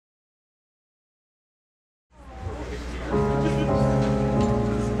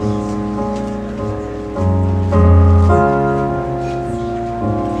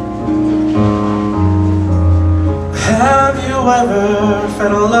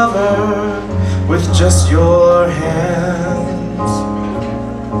discover with just your hands.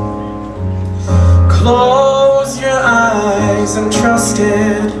 Close your eyes and trust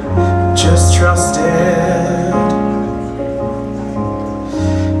it, just trust it.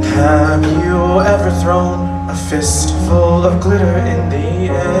 Have you ever thrown a fistful of glitter in the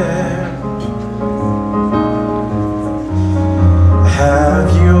air?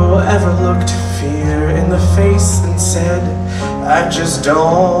 Have you ever looked fear in the face and said, I just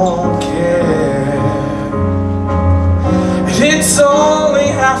don't care? It's only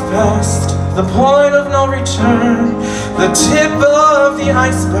half past, the point of no return, the tip of the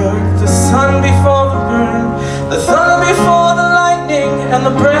iceberg, the sun before the burn, the thunder before the lightning, and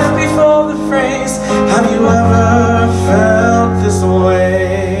the breath before the phrase. Have you ever felt this way?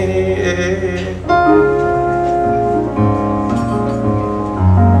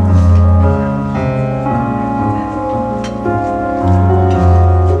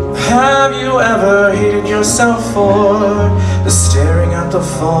 Have you ever hated yourself for staring at the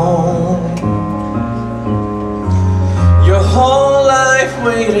phone? Your whole life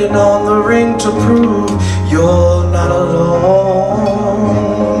waiting on the ring to prove you're not alone.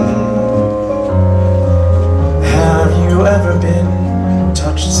 Have you ever been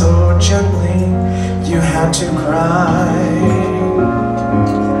touched so gently you had to cry?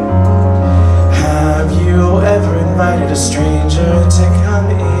 Have you ever invited a stranger to come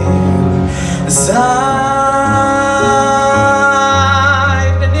inside?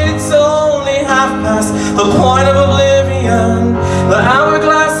 And it's only half past, the point of oblivion, the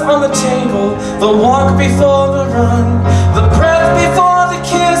hourglass on the table, the walk before the run, the breath before the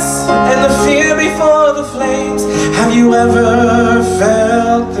kiss, and the fear before the flames. Have you ever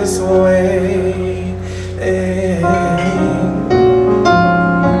felt this way?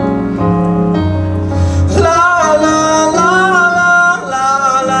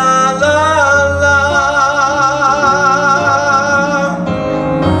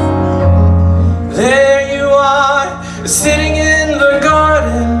 Sitting in the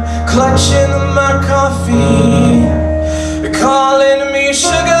garden, clutching my coffee, calling me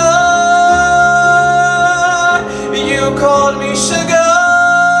sugar. You called me sugar.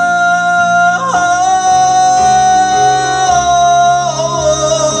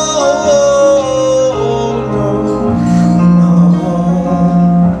 No.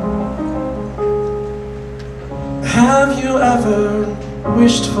 Have you ever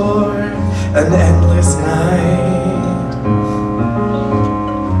wished for an endless night?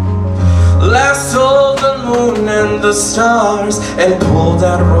 Lassoed the moon and the stars and pulled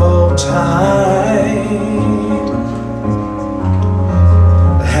that rope tight.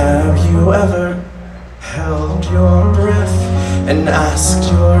 Have you ever held your breath and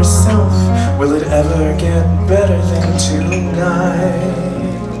asked yourself, will it ever get better than tonight?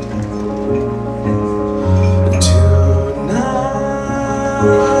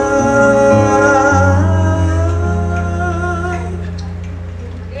 Tonight.